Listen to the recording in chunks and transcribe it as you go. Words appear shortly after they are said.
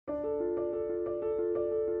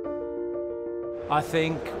I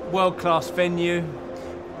think world-class venue,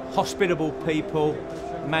 hospitable people,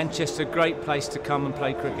 Manchester, great place to come and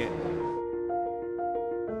play cricket.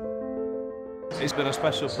 It's been a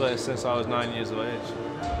special place since I was 9 years of age.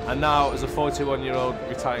 And now, as a 41-year-old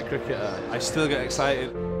retired cricketer, I still get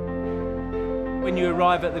excited. When you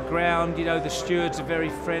arrive at the ground, you know, the stewards are very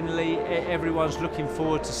friendly, everyone's looking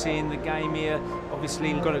forward to seeing the game here. Obviously,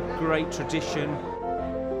 you've got a great tradition.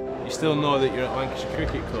 You still know that you're at Lancashire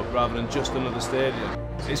Cricket Club rather than just another stadium.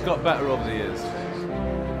 It's got better over the years.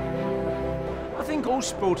 I think all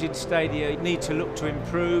sporting stadia need to look to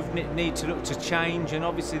improve, need to look to change, and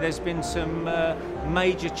obviously there's been some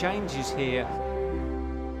major changes here.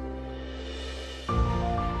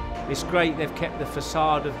 It's great they've kept the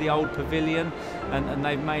facade of the old pavilion and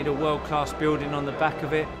they've made a world-class building on the back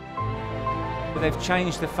of it. They've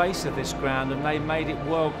changed the face of this ground and they've made it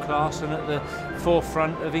world-class and at the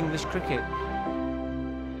forefront of English cricket.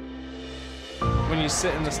 When you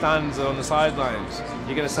sit in the stands or on the sidelines,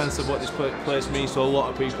 you get a sense of what this place means to a lot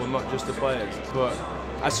of people, not just the players. But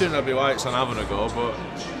I'd sooner be Whites than having a go, but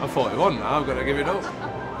I'm 41 now, I've got to give it up.